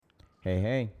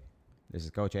Hey, this is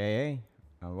Coach AA,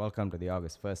 and welcome to the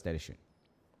August 1st edition.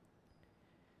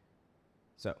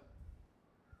 So,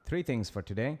 three things for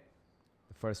today.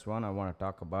 The first one I want to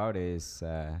talk about is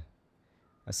a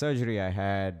surgery I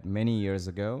had many years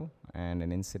ago and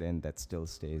an incident that still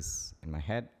stays in my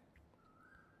head.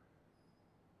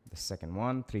 The second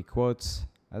one, three quotes,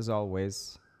 as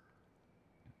always.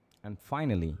 And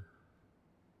finally,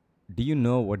 do you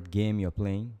know what game you're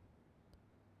playing?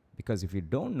 Because if you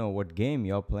don't know what game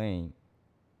you're playing,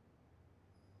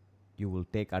 you will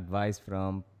take advice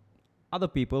from other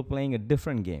people playing a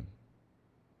different game.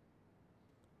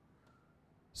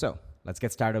 So, let's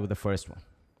get started with the first one.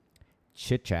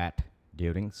 Chit chat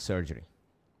during surgery.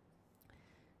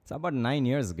 So, about 9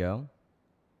 years ago,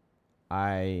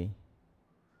 I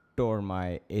tore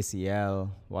my ACL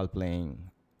while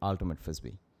playing Ultimate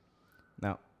Frisbee.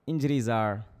 Now, injuries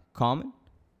are common,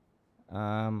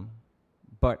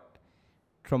 but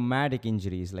traumatic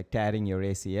injuries like tearing your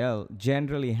ACL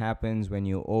generally happens when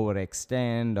you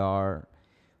overextend or,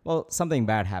 something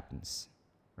bad happens,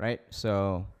 right?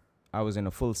 So I was in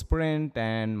a full sprint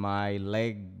and my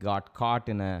leg got caught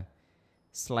in a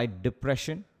slight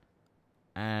depression,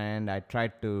 and I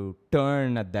tried to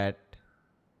turn at that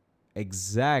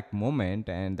exact moment,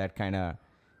 and that kind of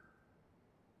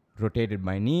rotated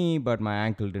my knee, but my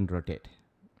ankle didn't rotate.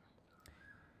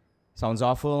 Sounds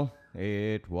awful.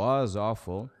 It was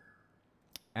awful.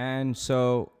 And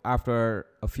so, after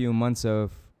a few months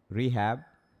of rehab,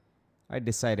 I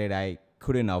decided I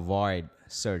couldn't avoid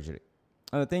surgery.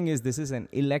 And the thing is, this is an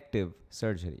elective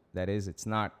surgery. That is, it's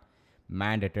not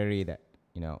mandatory that,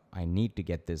 I need to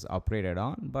get this operated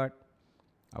on, but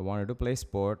I wanted to play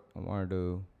sport. I wanted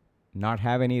to not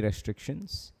have any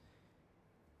restrictions.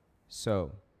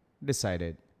 So,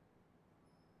 decided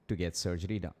to get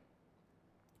surgery done.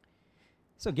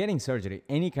 So, getting surgery,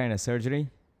 any kind of surgery,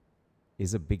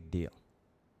 is a big deal.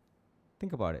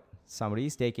 Think about it. Somebody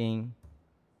is taking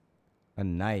a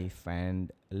knife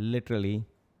and literally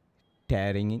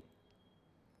tearing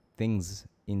things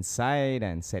inside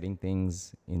and setting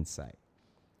things inside.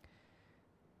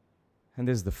 And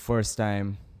this is the first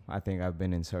time I think I've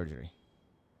been in surgery.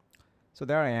 So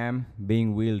there I am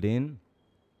being wheeled in,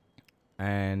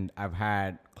 and I've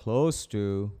had close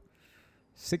to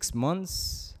 6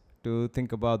 months to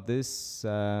think about this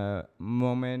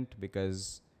moment,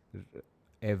 because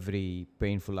every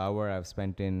painful hour I've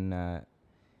spent in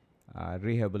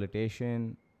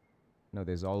rehabilitation,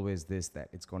 there's always this that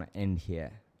it's going to end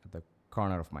here at the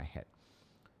corner of my head.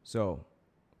 So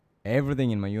everything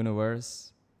in my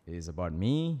universe is about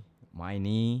me, my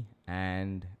knee,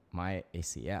 and my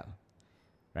ACL,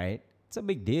 right? It's a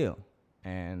big deal.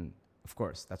 And of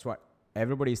course, that's what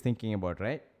everybody's thinking about,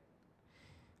 right?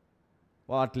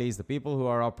 Well, at least the people who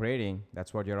are operating,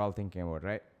 that's what you're all thinking about,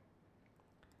 right?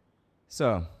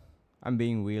 So I'm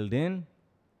being wheeled in,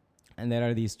 and there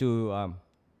are these two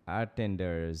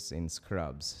attenders in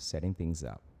scrubs setting things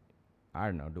up. I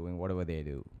don't know, doing whatever they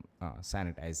do,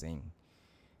 sanitizing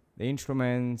the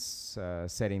instruments,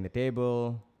 setting the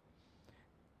table.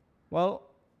 Well,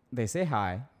 they say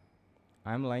hi.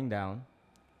 I'm lying down,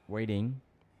 waiting.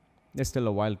 There's still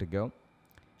a while to go.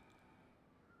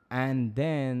 And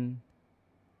then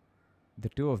the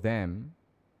two of them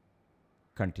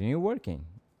continue working.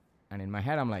 And in my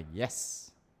head, I'm like,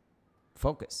 yes,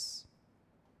 focus.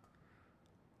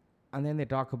 And then they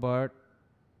talk about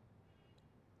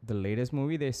the latest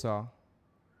movie they saw,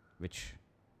 which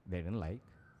they didn't like,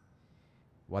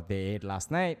 what they ate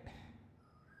last night,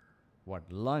 what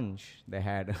lunch they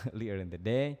had earlier in the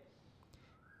day,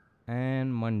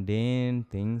 and mundane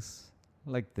things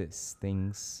like this.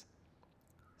 Things,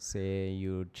 say,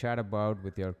 you chat about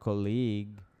with your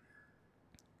colleague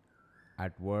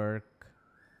at work,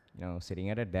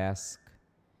 sitting at a desk.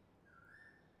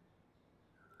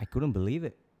 I couldn't believe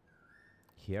it.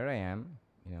 Here I am,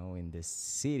 in this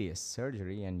serious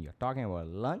surgery, and you're talking about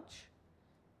lunch.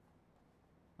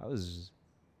 I was,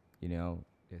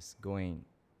 just going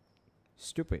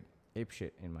stupid,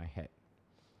 apeshit in my head.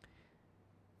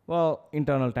 Well,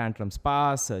 internal tantrums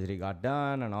passed, surgery got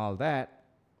done, and all that.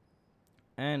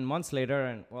 And months later,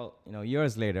 and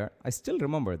years later, I still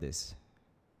remember this.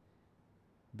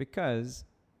 Because,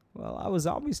 I was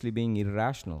obviously being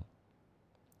irrational.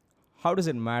 How does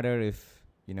it matter if,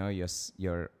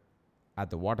 you're at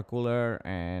the water cooler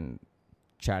and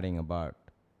chatting about,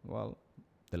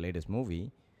 the latest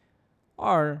movie,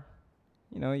 or,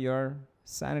 you're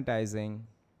sanitizing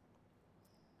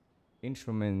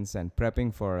instruments and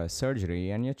prepping for a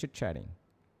surgery and you're chit-chatting.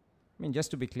 I mean,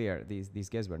 just to be clear, these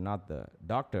guys were not the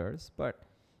doctors, but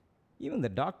even the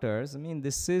doctors,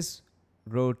 this is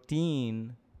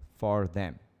routine for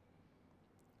them.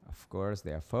 Of course,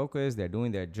 they are focused, they're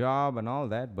doing their job and all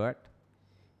that, but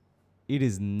it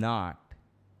is not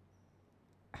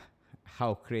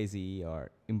how crazy or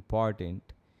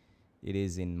important it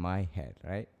is in my head,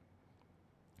 right?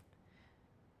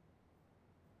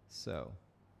 So,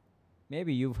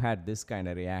 maybe you've had this kind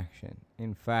of reaction.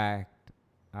 In fact,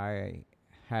 I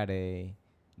had a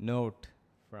note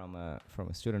from a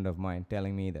student of mine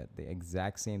telling me that the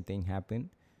exact same thing happened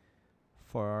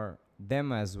for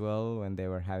them as well when they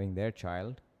were having their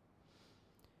child.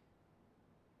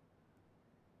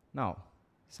 Now,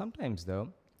 sometimes though,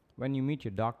 when you meet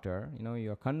your doctor,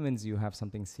 you're convinced you have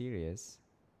something serious,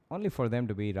 only for them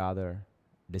to be rather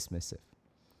dismissive.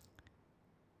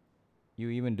 You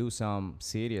even do some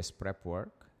serious prep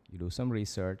work, you do some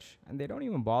research, and they don't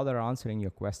even bother answering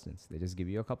your questions. They just give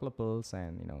you a couple of pills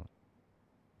and,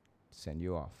 send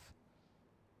you off.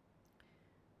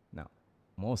 Now,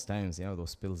 most times,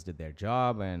 those pills did their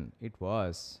job and it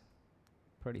was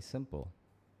pretty simple.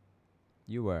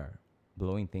 You were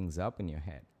blowing things up in your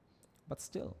head. But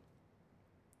still,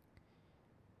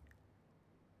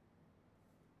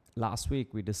 last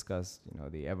week we discussed,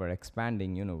 the ever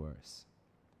expanding universe.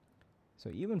 So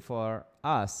even for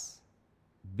us,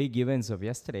 big events of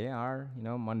yesterday are,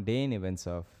 mundane events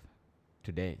of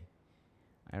today.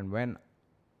 And when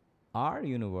our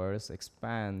universe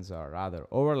expands, or rather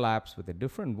overlaps with a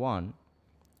different one,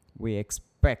 we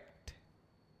expect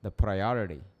the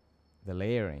priority, the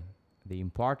layering, the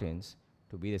importance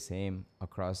to be the same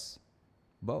across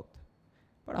both.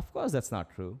 But of course, that's not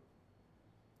true,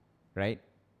 right?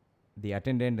 The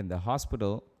attendant in the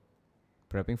hospital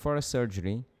prepping for a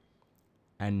surgery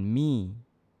and me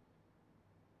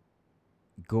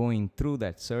going through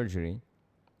that surgery,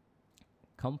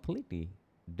 completely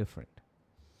different.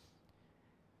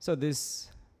 So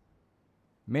this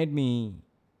made me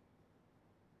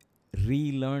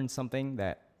relearn something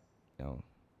that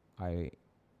I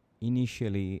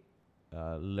initially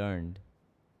learned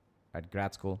at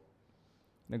grad school.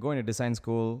 Going to design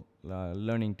school,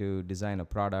 learning to design a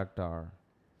product or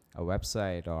a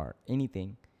website or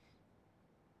anything,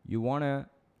 you want to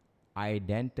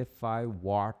identify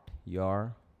what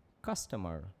your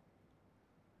customer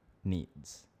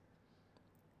needs.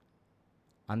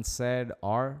 Unsaid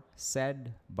or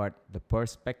said, but the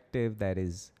perspective that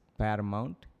is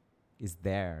paramount is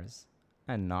theirs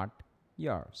and not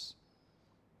yours.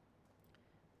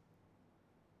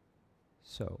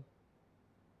 So,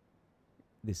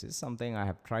 this is something I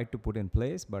have tried to put in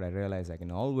place, but I realize I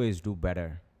can always do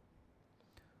better.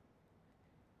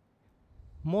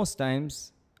 Most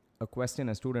times, a question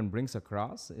a student brings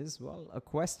across is, a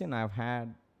question I've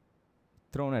had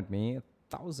thrown at me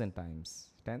 1,000 times,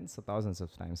 tens of thousands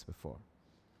of times before.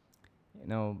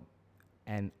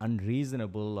 An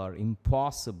unreasonable or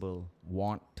impossible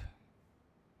want.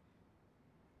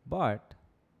 But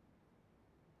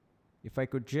if I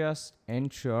could just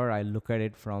ensure I look at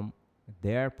it from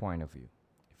their point of view,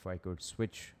 if I could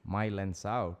switch my lens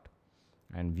out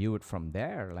and view it from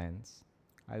their lens,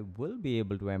 I will be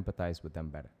able to empathize with them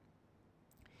better.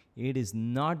 It is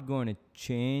not going to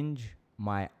change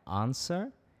my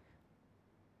answer,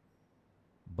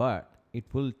 but it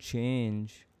will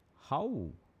change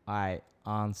how I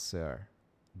answer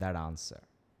that answer.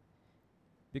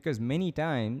 Because many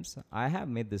times I have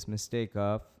made this mistake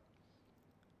of,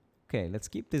 okay, let's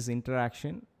keep this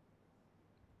interaction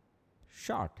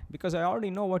short because I already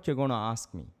know what you're going to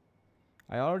ask me.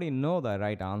 I already know the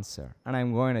right answer and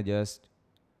I'm going to just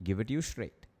give it to you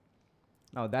straight.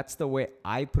 Now, that's the way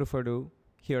I prefer to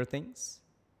hear things.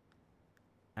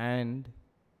 And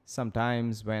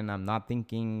sometimes when I'm not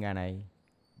thinking and I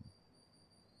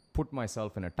put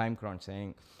myself in a time crunch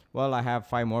saying, I have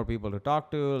 5 more people to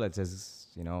talk to, let's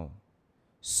just,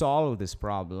 solve this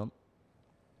problem.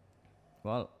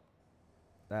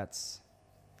 That's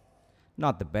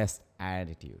not the best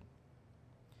attitude.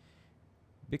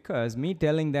 Because me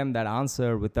telling them that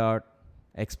answer without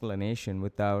explanation,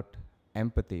 without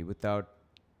empathy, without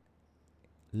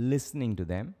listening to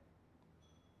them,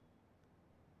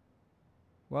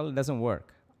 it doesn't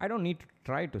work. I don't need to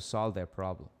try to solve their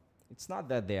problem. It's not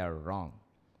that they are wrong.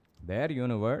 Their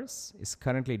universe is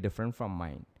currently different from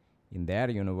mine. In their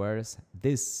universe,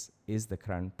 this is the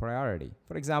current priority.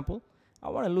 For example, I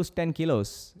want to lose 10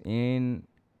 kilos in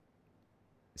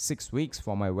 6 weeks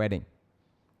for my wedding.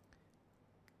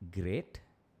 Great.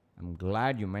 I'm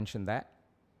glad you mentioned that.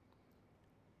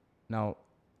 Now,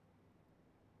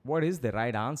 what is the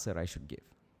right answer I should give?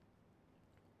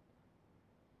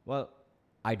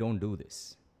 I don't do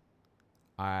this.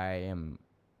 I am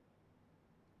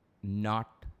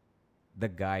not the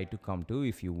guy to come to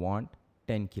if you want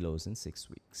 10 kilos in 6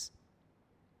 weeks.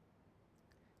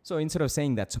 So instead of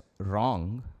saying that's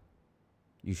wrong,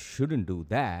 you shouldn't do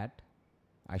that,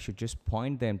 I should just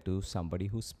point them to somebody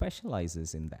who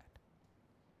specializes in that.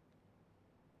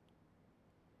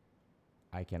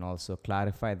 I can also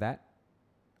clarify that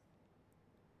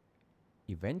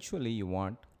eventually you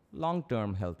want long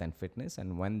term health and fitness,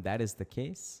 and when that is the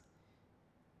case,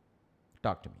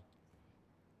 talk to me.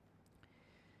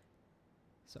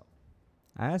 So,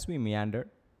 as we meander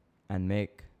and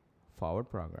make forward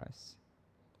progress,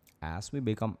 as we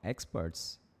become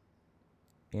experts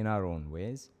in our own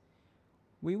ways,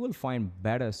 we will find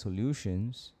better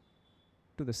solutions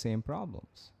to the same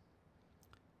problems.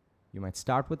 You might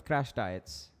start with crash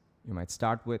diets, you might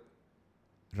start with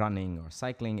running or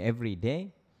cycling every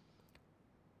day,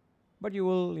 but you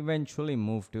will eventually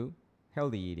move to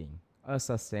healthy eating, a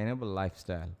sustainable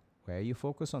lifestyle where you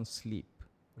focus on sleep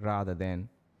rather than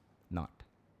not.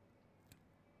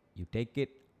 You take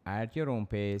it at your own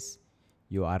pace,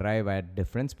 you arrive at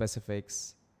different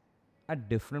specifics at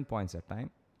different points of time,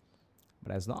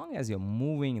 but as long as you're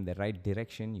moving in the right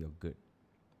direction, you're good.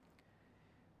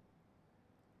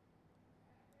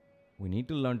 We need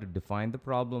to learn to define the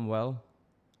problem well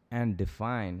and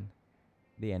define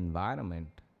the environment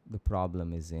the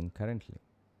problem is in currently.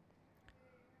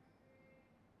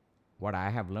 What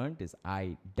I have learned is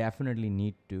I definitely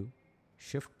need to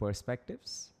shift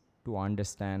perspectives to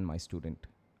understand my student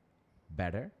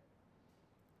better.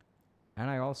 And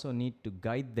I also need to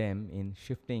guide them in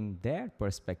shifting their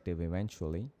perspective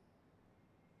eventually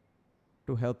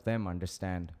to help them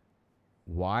understand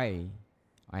why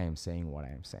I am saying what I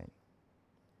am saying.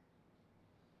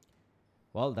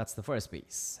 Well, that's the first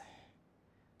piece.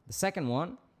 The second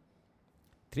one,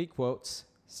 3 quotes,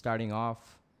 starting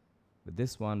off with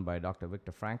this one by Dr.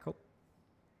 Viktor Frankl.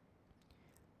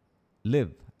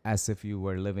 Live as if you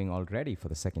were living already for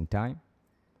the second time,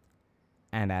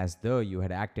 and as though you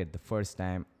had acted the first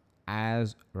time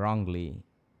as wrongly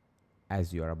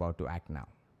as you are about to act now.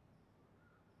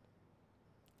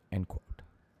 End quote.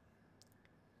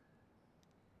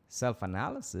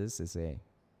 Self-analysis is a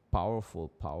powerful,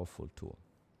 powerful tool.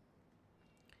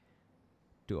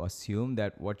 To assume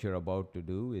that what you're about to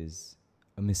do is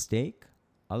a mistake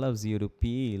allows you to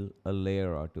peel a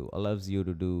layer or two, allows you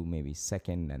to do maybe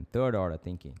second and third order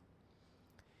thinking.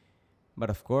 But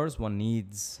of course, one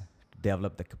needs to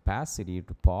develop the capacity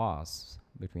to pause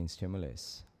between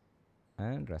stimulus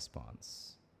and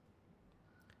response.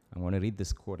 I'm going to read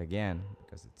this quote again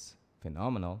because it's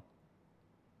phenomenal.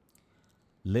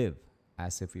 Live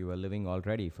as if you were living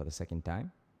already for the second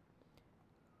time,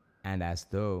 and as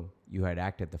though you had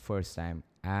acted the first time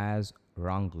as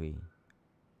wrongly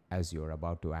as you are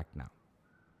about to act now.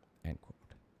 End quote.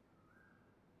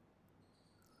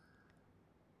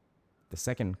 The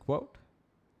second quote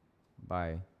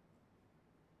by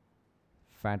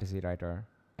fantasy writer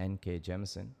N.K.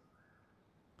 Jemisin.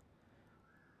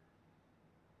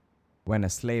 When a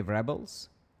slave rebels,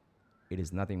 it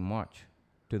is nothing much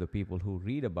to the people who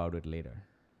read about it later.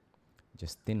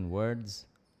 Just thin words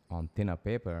on thinner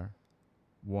paper,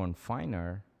 worn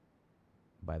finer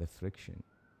by the friction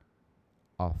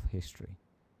of history.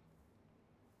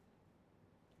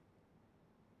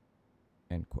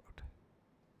 End quote.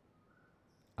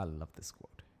 I love this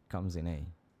quote. Comes in a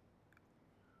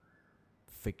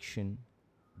fiction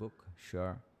book,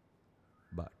 sure,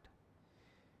 but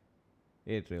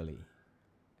it really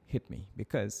hit me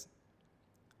because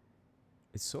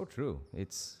it's so true.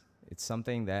 It's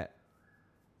something that,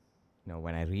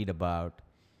 when I read about,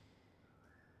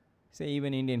 say,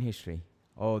 even Indian history,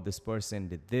 oh, this person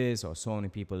did this, or so many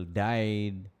people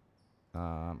died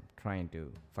trying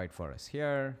to fight for us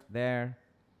here, there.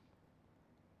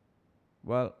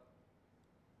 Well,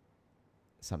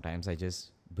 sometimes I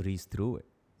just breeze through it.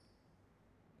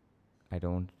 I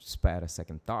don't spare a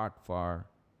second thought for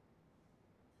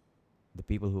the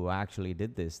people who actually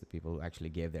did this, the people who actually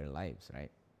gave their lives,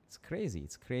 right? It's crazy.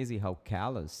 It's crazy how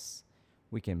callous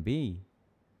we can be,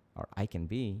 or I can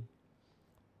be.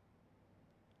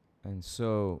 And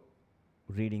so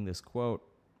reading this quote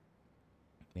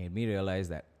made me realize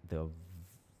that the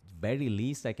very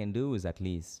least I can do is at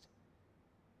least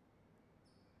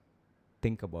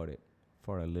think about it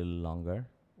for a little longer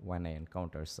when I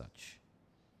encounter such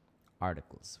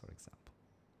articles, for example.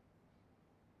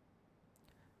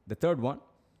 The third one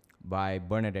by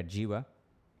Bernadette Jiwa.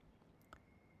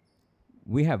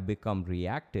 We have become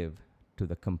reactive to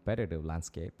the competitive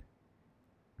landscape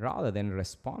rather than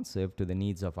responsive to the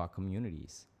needs of our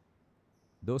communities,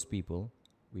 those people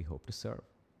we hope to serve.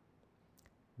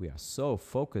 We are so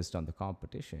focused on the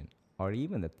competition or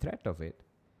even the threat of it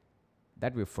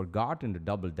that we've forgotten to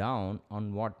double down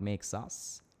on what makes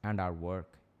us and our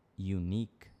work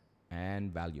unique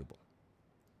and valuable.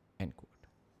 End quote.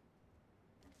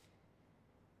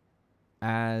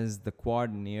 As the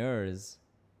quad nears,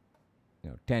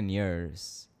 10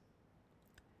 years,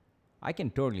 I can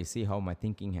totally see how my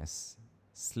thinking has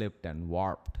slipped and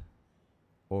warped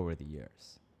over the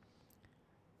years.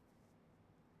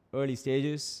 Early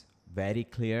stages, very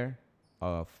clear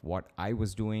of what I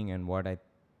was doing and what I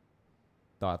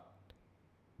thought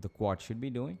the quad should be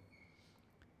doing.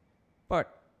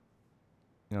 But,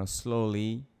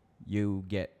 slowly you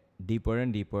get deeper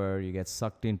and deeper, you get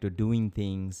sucked into doing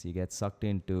things, you get sucked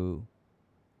into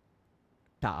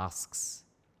tasks,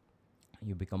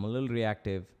 you become a little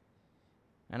reactive.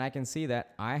 And I can see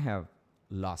that I have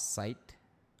lost sight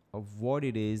of what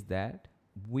it is that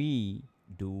we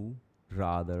do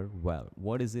rather well.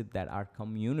 What is it that our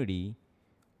community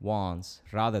wants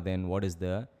rather than what is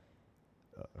the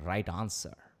right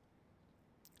answer?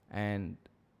 And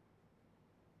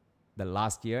the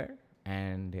last year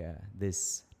and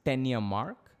this 10-year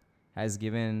mark has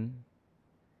given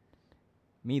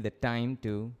me the time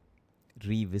to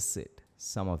revisit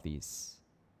some of these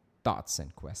thoughts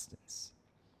and questions.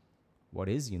 What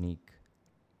is unique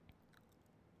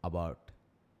about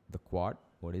the quad?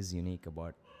 What is unique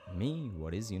about me?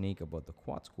 What is unique about the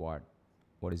quad squad?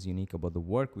 What is unique about the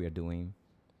work we are doing?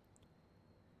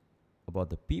 About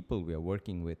the people we are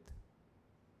working with?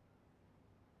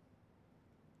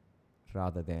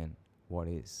 Rather than what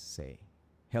is, say,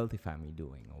 Healthy Family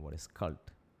doing or what is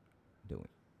Cult doing.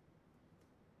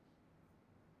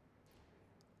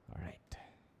 All right.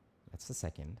 That's the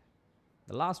second.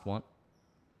 The last one.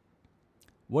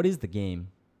 What is the game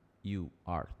you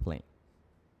are playing?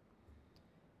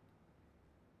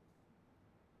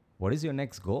 What is your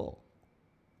next goal?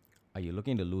 Are you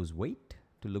looking to lose weight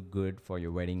to look good for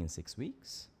your wedding in 6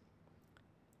 weeks?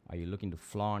 Are you looking to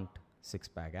flaunt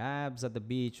six-pack abs at the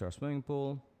beach or swimming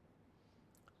pool?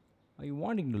 Are you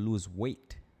wanting to lose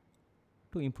weight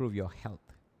to improve your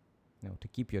health? To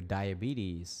keep your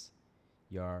diabetes,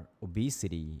 your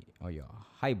obesity, or your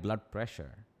high blood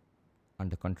pressure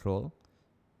under control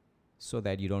so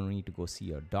that you don't need to go see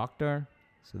your doctor,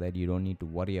 so that you don't need to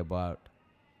worry about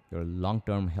your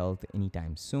long-term health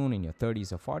anytime soon in your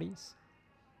 30s or 40s?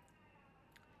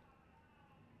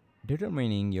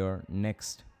 Determining your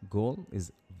next goal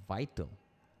is vital.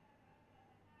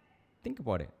 Think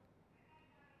about it.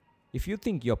 If you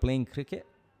think you're playing cricket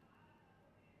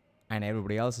and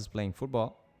everybody else is playing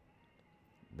football,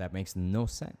 that makes no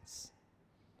sense.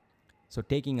 So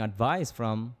taking advice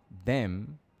from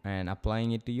them and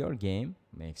applying it to your game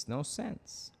makes no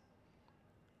sense.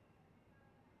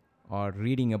 Or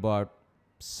reading about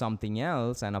something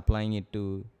else and applying it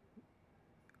to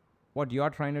what you are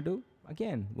trying to do,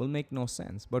 again, will make no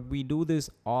sense. But we do this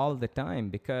all the time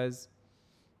because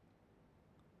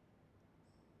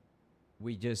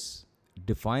we just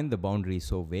define the boundaries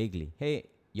so vaguely. Hey,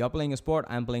 you're playing a sport,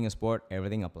 I'm playing a sport,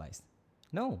 everything applies.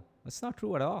 No, that's not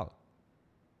true at all.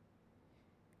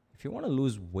 If you want to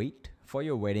lose weight for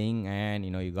your wedding and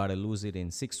you got to lose it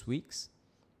in 6 weeks,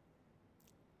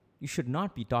 you should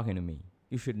not be talking to me.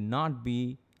 You should not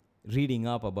be reading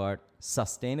up about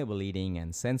sustainable eating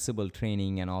and sensible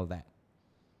training and all that.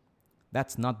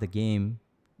 That's not the game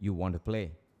you want to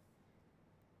play.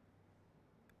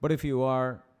 But if you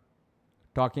are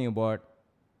talking about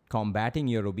combating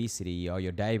your obesity or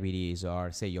your diabetes,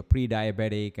 or say you're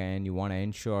pre-diabetic and you want to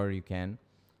ensure you can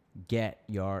get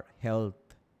your health,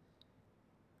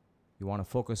 you want to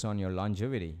focus on your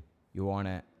longevity, you want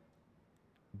to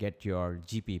get your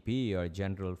GPP or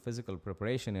general physical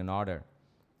preparation in order,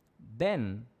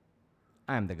 then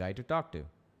I'm the guy to talk to,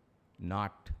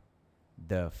 not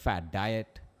the fat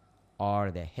diet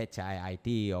or the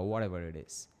HIIT or whatever it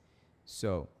is.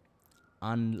 So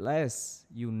unless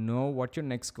you know what your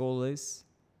next goal is,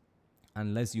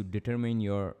 unless you determine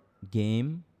your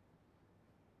game,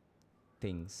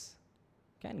 things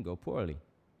can go poorly.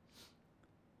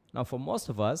 Now, for most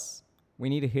of us, we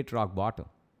need to hit rock bottom.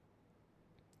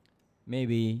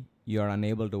 Maybe you're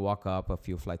unable to walk up a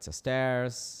few flights of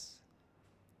stairs.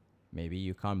 Maybe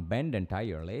you can't bend and tie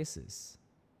your laces.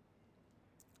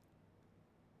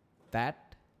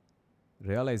 That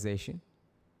realization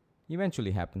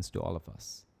eventually happens to all of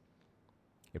us.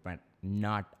 It might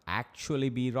not actually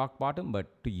be rock bottom,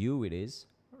 but to you it is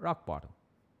rock bottom.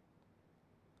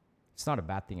 It's not a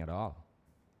bad thing at all.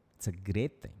 It's a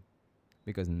great thing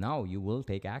because now you will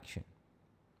take action.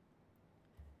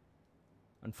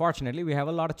 Unfortunately, we have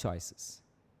a lot of choices.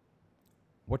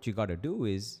 What you got to do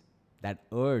is that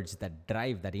urge, that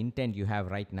drive, that intent you have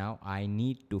right now, I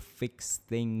need to fix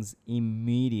things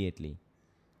immediately.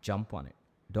 Jump on it.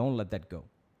 Don't let that go.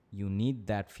 You need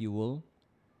that fuel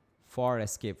for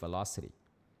escape velocity.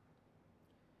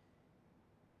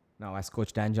 Now, as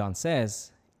Coach Dan John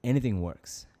says, anything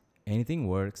works. Anything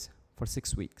works for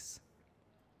 6 weeks.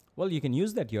 Well, you can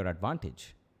use that to your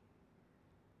advantage.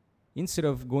 Instead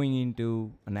of going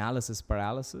into analysis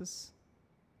paralysis,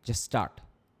 just start.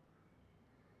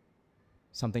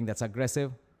 Something that's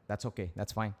aggressive, that's okay,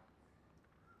 that's fine.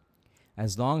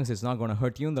 As long as it's not going to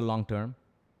hurt you in the long term,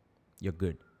 you're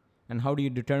good. And how do you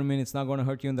determine it's not going to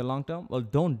hurt you in the long term? Well,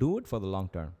 don't do it for the long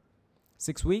term.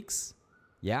 6 weeks,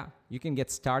 yeah, you can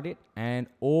get started. And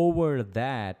over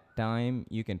that time,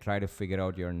 you can try to figure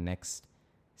out your next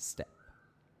step.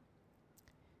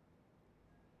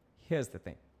 Here's the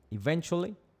thing.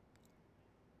 Eventually,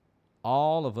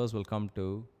 all of us will come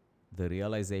to the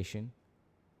realization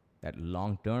that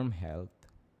long-term health,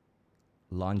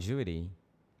 longevity,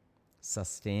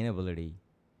 sustainability,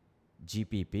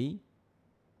 GPP,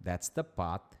 that's the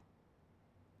path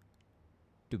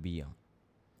to be on.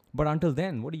 But until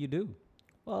then, what do?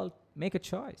 Well, make a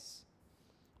choice.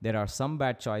 There are some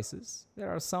bad choices. There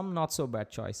are some not so bad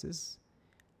choices.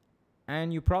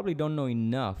 And you probably don't know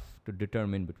enough to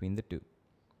determine between the two.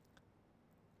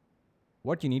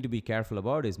 What you need to be careful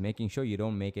about is making sure you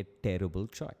don't make a terrible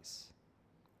choice.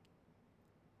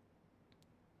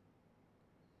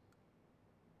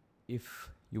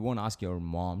 If you won't ask your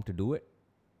mom to do it,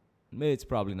 it's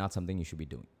probably not something you should be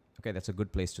doing. Okay, that's a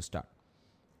good place to start.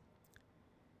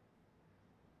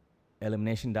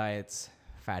 Elimination diets,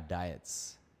 fat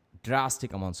diets,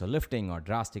 drastic amounts of lifting or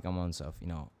drastic amounts of,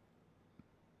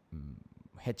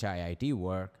 HIIT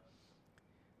work.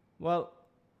 Well,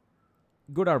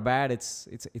 good or bad, it's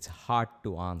hard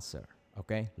to answer.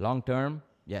 Okay, long term,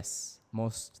 yes,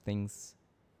 most things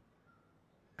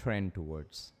trend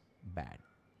towards bad.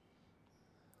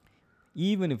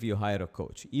 Even if you hire a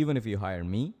coach, even if you hire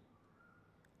me,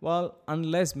 well,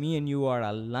 unless me and you are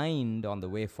aligned on the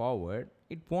way forward,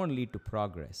 it won't lead to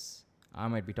progress. I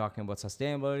might be talking about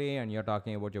sustainability and you're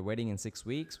talking about your wedding in 6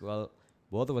 weeks. Well,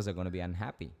 both of us are going to be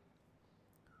unhappy.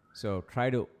 So try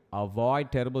to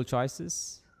avoid terrible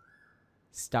choices.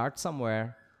 Start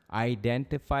somewhere.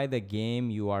 Identify the game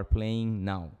you are playing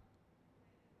now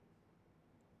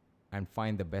and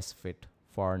find the best fit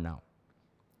for now.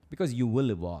 Because you will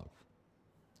evolve.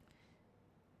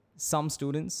 Some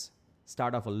students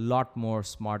start off a lot more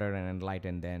smarter and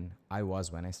enlightened than I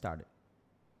was when I started.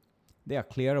 They are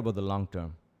clear about the long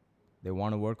term. They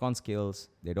want to work on skills.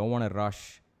 They don't want to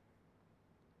rush.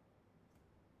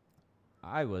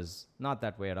 I was not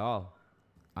that way at all.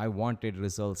 I wanted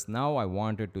results now. I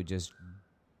wanted to just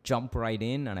jump right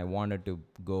in and I wanted to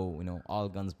go, all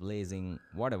guns blazing,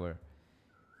 whatever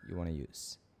you want to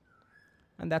use.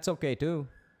 And that's okay too.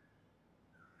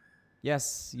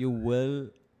 Yes, you will.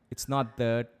 It's not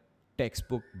the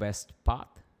textbook best path.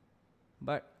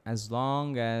 But as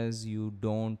long as you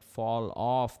don't fall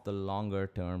off the longer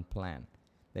term plan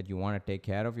that you want to take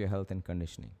care of your health and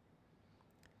conditioning,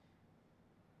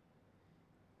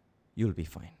 you'll be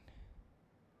fine.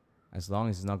 As long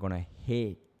as it's not going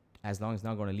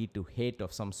to lead to hate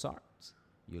of some sorts,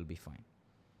 you'll be fine.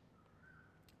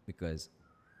 Because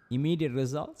immediate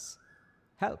results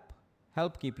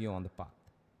help keep you on the path.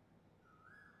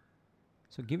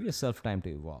 So give yourself time to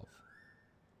evolve.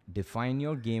 Define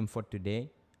your game for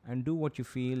today and do what you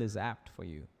feel is apt for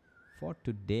you for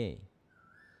today.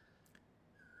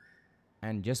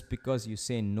 And just because you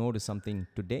say no to something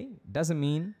today doesn't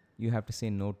mean you have to say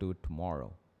no to it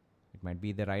tomorrow. It might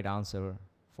be the right answer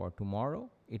for tomorrow.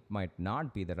 It might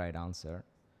not be the right answer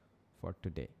for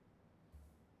today.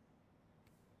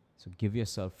 So give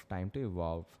yourself time to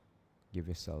evolve. Give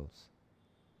yourselves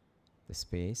the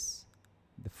space,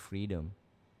 the freedom.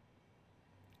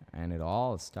 And it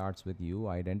all starts with you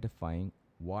identifying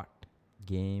what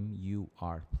game you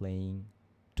are playing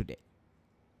today.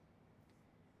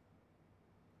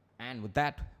 And with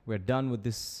that, we're done with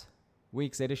this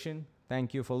week's edition.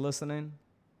 Thank you for listening.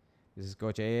 This is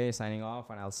Coach AA signing off,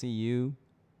 and I'll see you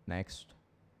next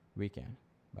weekend.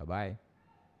 Bye-bye.